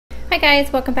Hi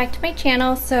guys, welcome back to my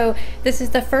channel. So this is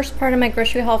the first part of my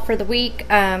grocery haul for the week.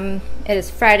 It is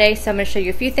Friday, so I'm going to show you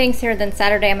a few things here. Then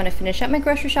Saturday I'm going to finish up my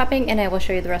grocery shopping and I will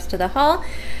show you the rest of the haul.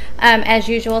 As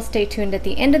usual, stay tuned at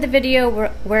the end of the video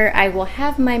where I will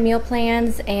have my meal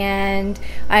plans, and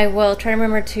I will try to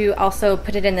remember to also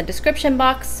put it in the description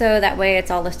box so that way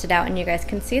it's all listed out and you guys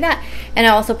can see that. And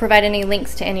I'll also provide any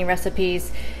links to any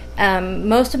recipes.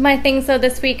 Most of my things though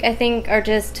this week I think are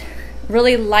just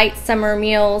really light summer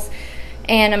meals,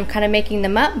 and I'm kind of making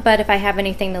them up, but if I have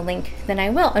anything to link then I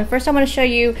will. And first I want to show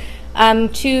you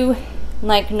two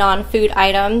like non-food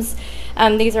items.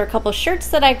 These are a couple shirts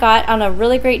that I got on a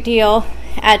really great deal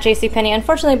at JCPenney.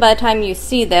 Unfortunately, by the time you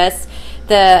see this,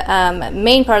 the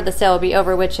main part of the sale will be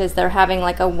over, which is they're having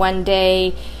like a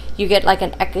one-day, you get like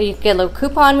you get a little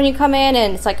coupon when you come in,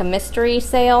 and it's like a mystery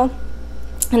sale,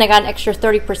 and I got an extra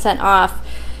 30% off.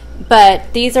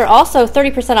 But these are also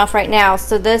 30% off right now.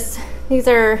 So these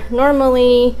are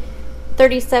normally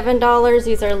 $37.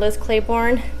 These are Liz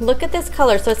Claiborne. Look at this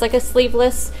color. So it's like a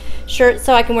sleeveless shirt,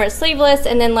 so I can wear it sleeveless,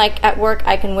 and then like at work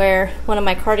I can wear one of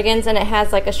my cardigans and it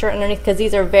has like a shirt underneath because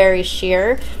these are very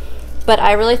sheer. But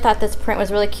I really thought this print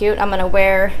was really cute. I'm gonna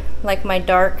wear like my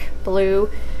dark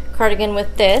blue cardigan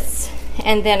with this,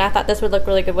 and then I thought this would look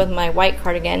really good with my white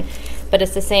cardigan. But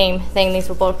it's the same thing. These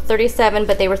were both $37,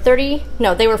 but they were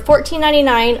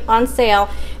 $14.99 on sale,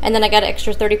 and then I got an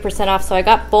extra 30% off, so I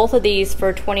got both of these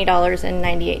for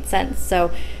 $20.98.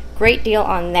 So great deal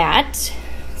on that.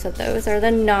 So those are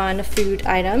the non-food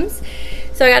items.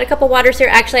 So I got a couple waters here.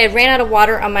 Actually, I ran out of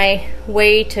water on my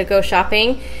way to go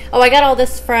shopping. Oh, I got all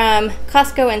this from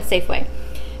Costco and Safeway.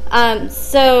 And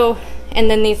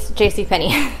then these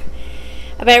JCPenney.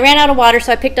 But I ran out of water,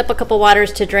 so I picked up a couple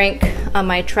waters to drink on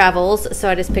my travels. So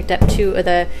I just picked up two of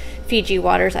the Fiji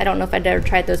waters. I don't know if I'd ever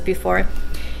tried those before.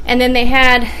 And then they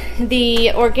had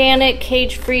the organic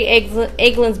cage-free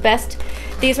Eggland's Best.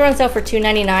 These were on sale for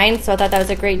 $2.99, so I thought that was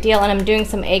a great deal. And I'm doing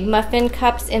some egg muffin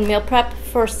cups in meal prep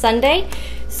for Sunday.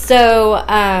 So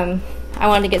I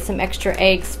wanted to get some extra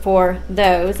eggs for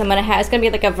those. It's gonna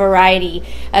be like a variety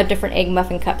of different egg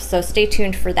muffin cups, so stay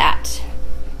tuned for that.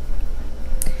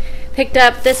 Picked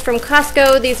up this from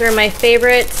Costco. These are my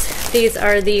favorites. These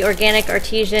are the organic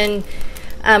artesian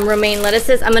romaine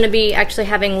lettuces. I'm going to be actually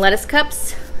having lettuce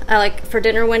cups like for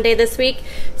dinner one day this week,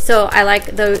 so I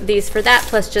like these for that,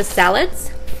 plus just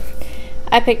salads.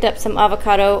 I picked up some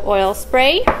avocado oil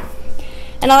spray,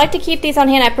 and I like to keep these on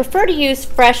hand. I prefer to use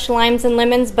fresh limes and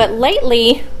lemons, but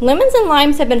lately lemons and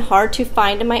limes have been hard to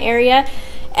find in my area.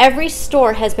 Every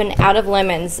store has been out of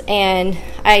lemons, and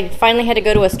I finally had to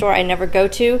go to a store I never go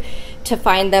to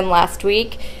find them last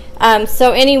week.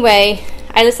 So anyway,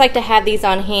 I just like to have these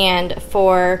on hand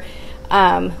for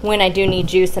when I do need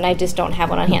juice and I just don't have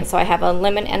one on hand. So I have a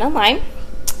lemon and a lime.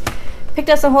 Picked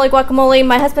up some holy guacamole.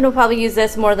 My husband will probably use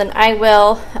this more than I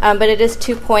will, but it is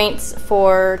 2 points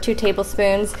for 2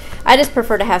 tablespoons. I just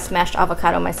prefer to have smashed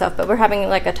avocado myself, but we're having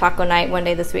like a taco night one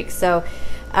day this week, so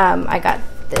I got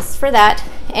this for that.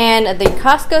 And the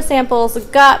Costco samples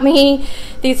got me.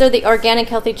 These are the Organic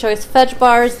Healthy Choice fudge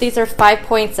bars. These are 5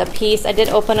 points a piece. I did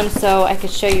open them so I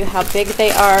could show you how big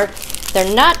they are.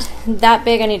 They're not that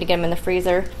big. I need to get them in the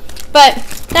freezer,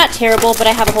 but not terrible. But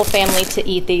I have a whole family to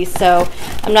eat these, so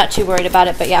I'm not too worried about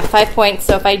it. But yeah, 5 points.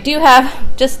 So if I do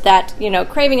have just that,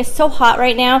 craving is so hot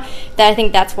right now that I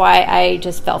think that's why I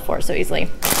just fell for it so easily.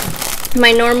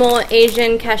 My normal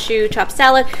Asian cashew chopped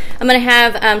salad. I'm going to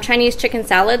have Chinese chicken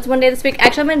salads one day this week.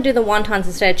 Actually, I'm going to do the wontons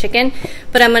instead of chicken,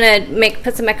 but I'm going to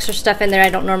put some extra stuff in there I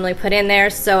don't normally put in there.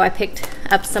 So I picked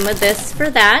up some of this for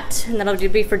that, and that'll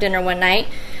be for dinner one night.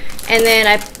 And then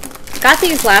I got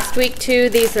these last week too.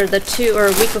 These are the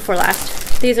week before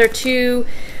last. These are two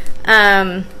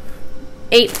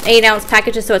 8-ounce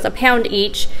packages, so it's a pound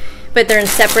each, but they're in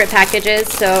separate packages,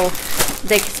 so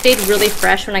they stayed really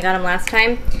fresh when I got them last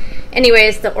time.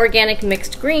 Anyways, the organic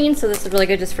mixed greens, so this is really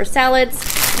good just for salads.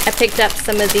 I picked up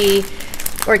some of the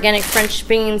organic French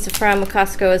beans from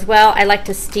Costco as well. I like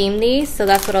to steam these, so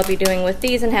that's what I'll be doing with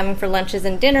these and having for lunches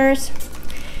and dinners.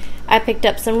 I picked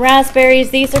up some raspberries.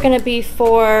 These are going to be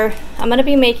I'm going to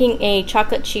be making a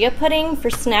chocolate chia pudding for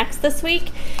snacks this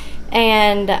week,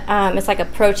 and it's like a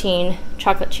protein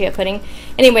chocolate chia pudding.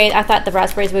 Anyway, I thought the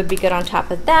raspberries would be good on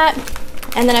top of that.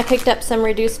 And then I picked up some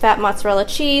reduced fat mozzarella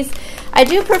cheese. I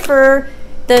do prefer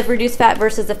the reduced fat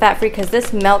versus the fat free because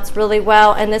this melts really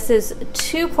well, and this is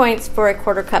 2 points for a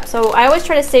 1/4 cup. So I always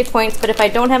try to save points, but if I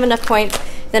don't have enough points,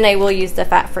 then I will use the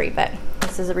fat free, but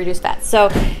this is a reduced fat. So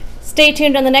stay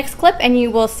tuned on the next clip and you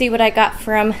will see what I got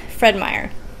from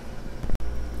Meyer.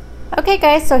 Okay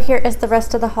guys, so here is the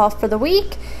rest of the haul for the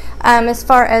week. As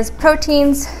far as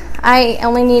proteins, I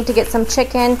only need to get some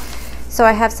chicken. So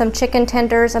I have some chicken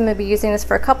tenders. I'm going to be using this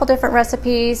for a couple different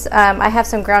recipes. I have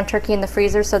some ground turkey in the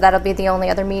freezer, so that'll be the only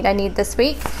other meat I need this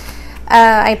week.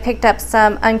 I picked up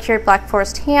some uncured Black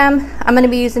Forest ham. I'm going to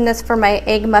be using this for my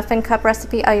egg muffin cup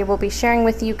recipe I will be sharing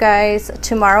with you guys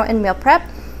tomorrow in meal prep.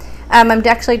 I'm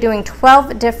actually doing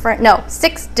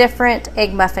 6 different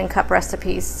egg muffin cup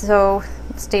recipes, so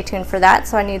stay tuned for that.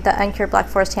 So I need the uncured Black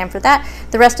Forest ham for that.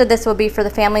 The rest of this will be for the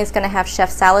family. It's going to have chef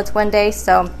salads one day,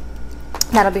 so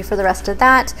that'll be for the rest of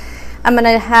that. I'm going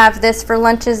to have this for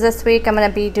lunches this week. I'm going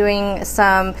to be doing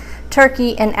some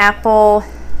turkey and apple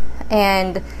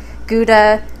and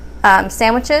Gouda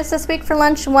sandwiches this week for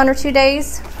lunch 1 or 2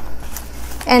 days.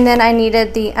 And then I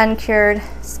needed the uncured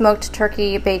smoked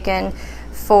turkey bacon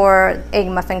for egg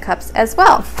muffin cups as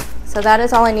well. So that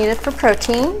is all I needed for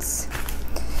proteins.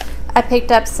 I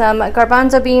picked up some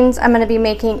garbanzo beans. I'm going to be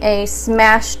making a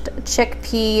smashed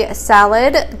chickpea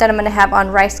salad that I'm going to have on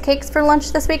rice cakes for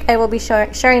lunch this week. I will be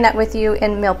sharing that with you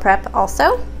in meal prep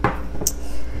also.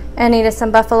 I needed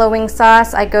some buffalo wing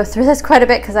sauce. I go through this quite a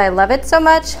bit because I love it so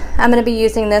much. I'm going to be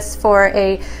using this for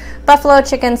a buffalo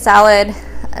chicken salad,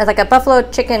 like a buffalo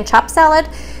chicken chop salad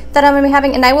that I'm going to be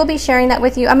having, and I will be sharing that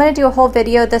with you. I'm going to do a whole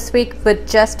video this week with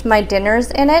just my dinners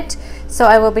in it, so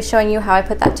I will be showing you how I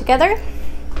put that together.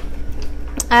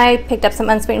 I picked up some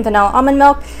unsweetened vanilla almond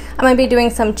milk. I'm going to be doing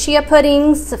some chia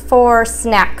puddings for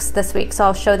snacks this week, so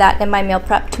I'll show that in my meal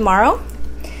prep tomorrow.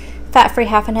 Fat-free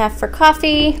half and half for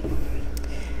coffee.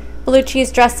 Blue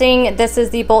cheese dressing. This is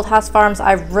the Bolthouse Farms.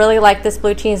 I really like this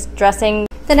blue cheese dressing.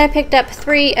 Then I picked up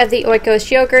 3 of the Oikos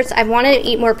yogurts. I wanted to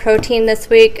eat more protein this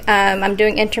week. I'm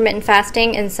doing intermittent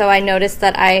fasting, and so I noticed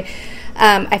that I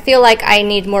feel like I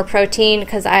need more protein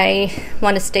because I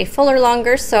want to stay fuller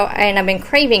longer, and I've been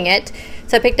craving it.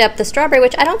 So I picked up the strawberry,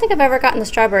 which I don't think I've ever gotten the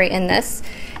strawberry in this.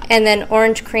 And then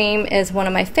orange cream is one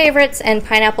of my favorites, and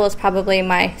pineapple is probably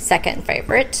my second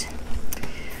favorite.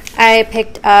 I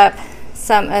picked up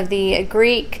some of the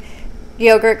Greek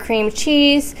yogurt cream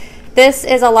cheese. This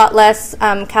is a lot less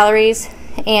calories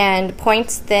and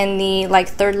points than the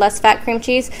third less fat cream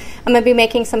cheese. I'm going to be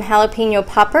making some jalapeno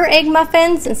popper egg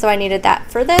muffins, and so I needed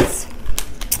that for this.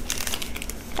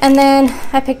 And then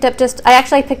I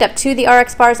actually picked up 2 of the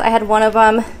RX bars. I had one of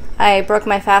them I broke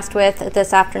my fast with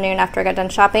this afternoon after I got done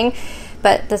shopping,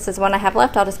 but this is one I have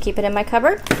left. I'll just keep it in my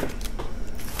cupboard.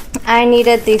 I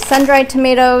needed the sun-dried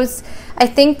tomatoes. I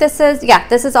think this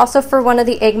is also for one of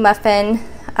the egg muffin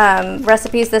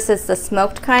recipes. This is the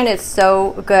smoked kind. It's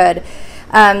so good.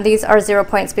 These are 0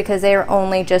 points because they are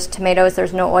only just tomatoes.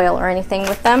 There's no oil or anything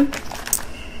with them.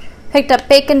 Picked up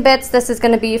bacon bits. This is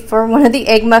going to be for one of the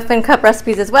egg muffin cup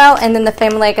recipes as well. And then the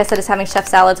family, like I said, is having chef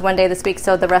salads one day this week,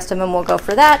 so the rest of them will go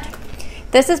for that.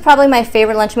 This is probably my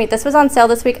favorite lunch meat. This was on sale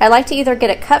this week. I like to either get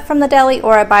it cut from the deli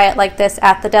or I buy it like this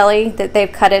at the deli, that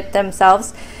they've cut it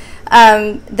themselves.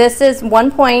 This is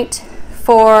 1 point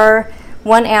for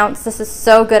 1 ounce. This is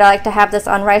so good. I like to have this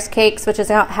on rice cakes, which is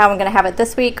how I'm going to have it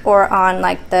this week, or on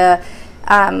the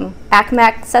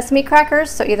Acmac sesame crackers,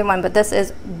 so either one, but this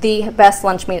is the best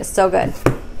lunch meat. It's so good.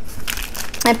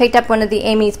 I picked up one of the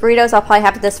Amy's burritos. I'll probably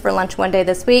have this for lunch one day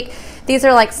this week. These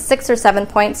are 6 or 7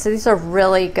 points, so these are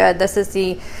really good. This is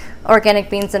the organic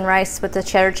beans and rice with the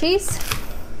cheddar cheese.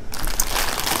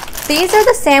 These are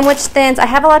the sandwich thins. I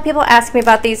have a lot of people ask me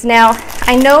about these now.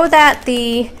 I know that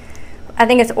I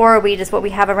think it's Ora Wheat is what we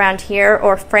have around here,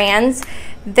 or Fran's.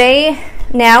 They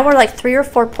now were 3 or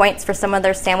 4 points for some of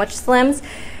their sandwich slims.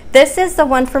 This is the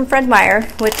one from Fred Meyer,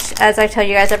 which, as I tell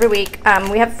you guys every week,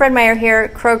 we have Fred Meyer here.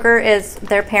 Kroger is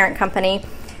their parent company.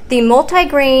 The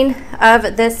multi-grain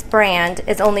of this brand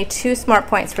is only 2 smart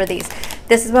points for these.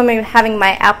 This is when we're having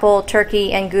my apple,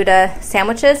 turkey, and Gouda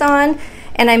sandwiches on,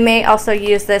 and I may also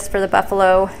use this for the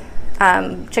buffalo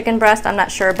chicken breast. I'm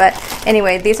not sure, but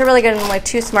anyway, these are really good and only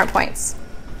 2 smart points.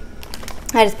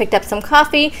 I just picked up some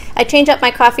coffee. I change up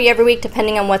my coffee every week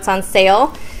depending on what's on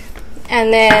sale.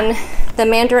 And then the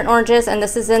mandarin oranges, and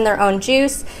this is in their own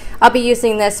juice. I'll be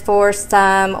using this for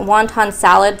some wonton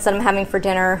salads that I'm having for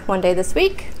dinner one day this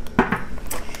week.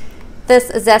 This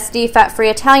zesty fat-free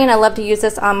Italian, I love to use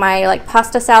this on my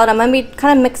pasta salad. I'm going to be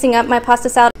kind of mixing up my pasta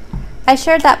salad. I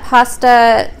shared that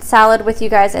pasta salad with you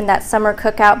guys in that summer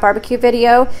cookout barbecue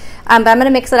video, but I'm going to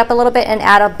mix it up a little bit and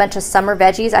add a bunch of summer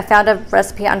veggies. I found a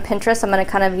recipe on Pinterest. I'm going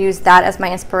to kind of use that as my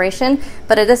inspiration,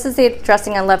 but this is the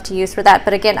dressing I love to use for that.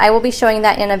 But again, I will be showing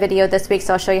that in a video this week,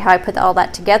 so I'll show you how I put all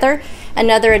that together.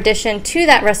 Another addition to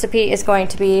that recipe is going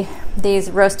to be these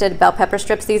roasted bell pepper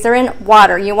strips. These are in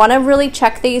water. You want to really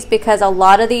check these because a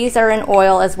lot of these are in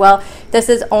oil as well. This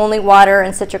is only water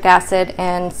and citric acid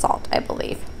and salt, I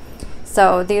believe.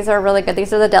 So these are really good.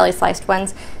 These are the deli sliced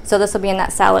ones. So this will be in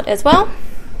that salad as well.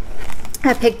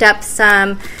 I picked up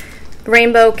some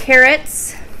rainbow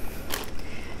carrots.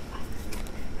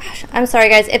 I'm sorry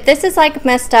guys, if this is like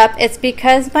messed up, it's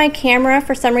because my camera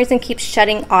for some reason keeps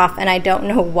shutting off and I don't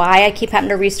know why. I keep having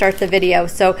to restart the video,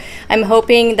 so I'm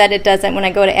hoping that it doesn't, when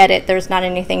I go to edit, there's not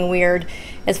anything weird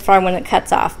as far when it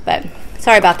cuts off, but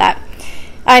sorry about that.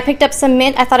 I picked up some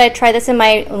mint. I thought I'd try this in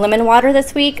my lemon water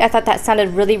this week. I thought that sounded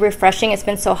really refreshing. It's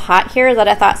been so hot here that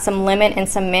I thought some lemon and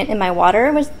some mint in my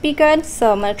water would be good,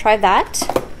 so I'm going to try that.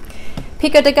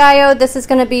 Pico de gallo, this is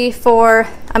going to be for,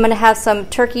 I'm going to have some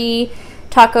turkey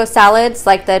taco salads,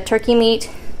 like the turkey meat,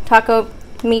 taco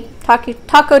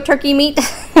turkey meat.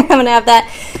 I'm going to have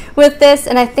that with this,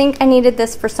 and I think I needed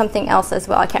this for something else as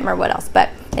well. I can't remember what else, but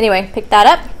anyway, pick that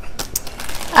up.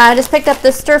 I just picked up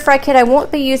this stir fry kit. I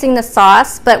won't be using the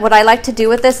sauce, but what I like to do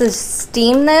with this is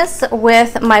steam this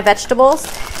with my vegetables.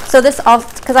 So this,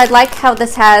 because I like how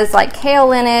this has like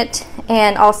kale in it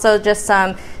and also just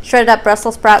some shredded up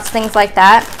Brussels sprouts, things like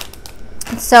that.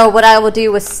 So what I will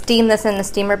do is steam this in the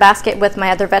steamer basket with my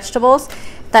other vegetables.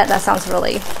 That sounds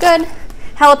really good.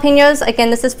 Jalapenos, again,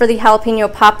 this is for the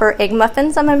jalapeno popper egg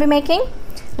muffins I'm going to be making.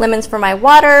 Lemons for my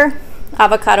water.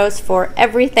 Avocados for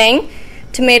everything.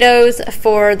 Tomatoes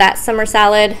for that summer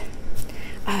salad.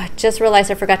 I just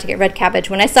realized I forgot to get red cabbage.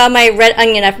 When I saw my red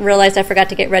onion, I realized I forgot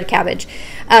to get red cabbage.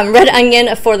 Red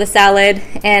onion for the salad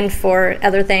and for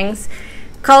other things.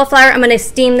 Cauliflower, I'm going to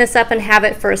steam this up and have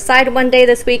it for a side one day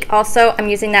this week. Also, I'm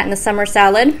using that in the summer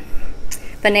salad.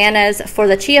 Bananas for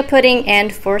the chia pudding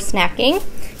and for snacking.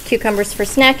 Cucumbers for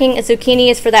snacking. Zucchini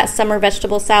is for that summer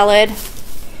vegetable salad.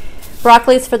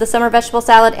 Broccoli is for the summer vegetable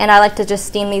salad, and I like to just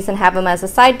steam these and have them as a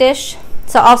side dish.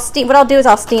 So what I'll do is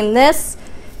I'll steam this,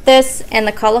 and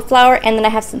the cauliflower, and then I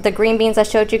have the green beans I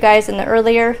showed you guys in the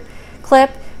earlier clip.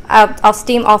 I'll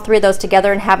steam all three of those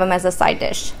together and have them as a side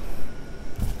dish.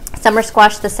 Summer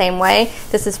squash the same way.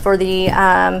 This is for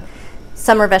the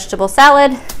summer vegetable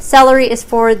salad. Celery is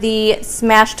for the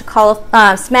smashed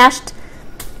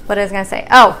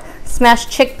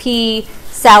chickpea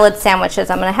salad sandwiches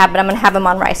I'm going to have, but I'm going to have them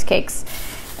on rice cakes.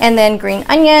 And then green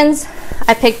onions.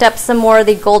 I picked up some more of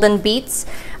the golden beets.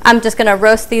 I'm just going to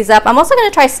roast these up. I'm also going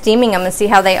to try steaming them and see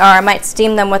how they are. I might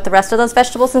steam them with the rest of those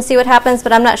vegetables and see what happens,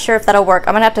 but I'm not sure if that'll work.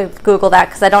 I'm going to have to Google that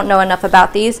because I don't know enough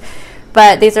about these.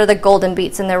 But these are the golden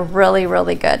beets, and they're really,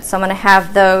 really good. So I'm going to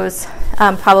have those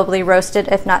probably roasted,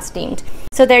 if not steamed.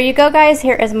 So there you go, guys.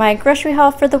 Here is my grocery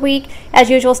haul for the week. As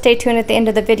usual, stay tuned at the end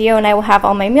of the video, and I will have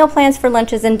all my meal plans for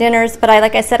lunches and dinners. But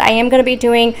like I said, I am going to be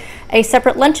doing a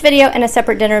separate lunch video and a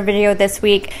separate dinner video this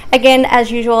week. Again,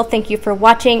 as usual, thank you for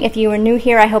watching. If you are new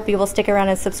here, I hope you will stick around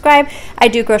and subscribe. I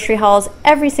do grocery hauls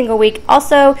every single week.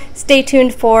 Also, stay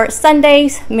tuned for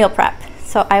Sunday's meal prep.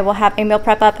 So I will have a meal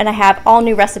prep up, and I have all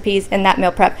new recipes in that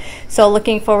meal prep. So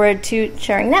looking forward to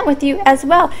sharing that with you as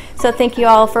well. So thank you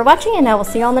all for watching, and I will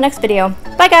see you all in the next video.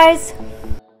 Bye, guys.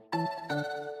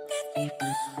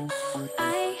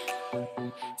 I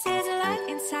see the light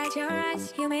inside your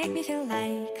eyes. You make me feel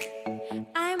like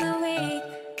I'm awake.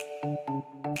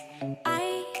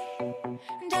 I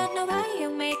don't know why you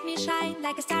make me shine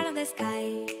like a star in the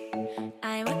sky.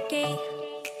 I'm okay.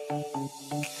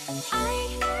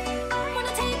 I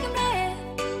wanna take a breath.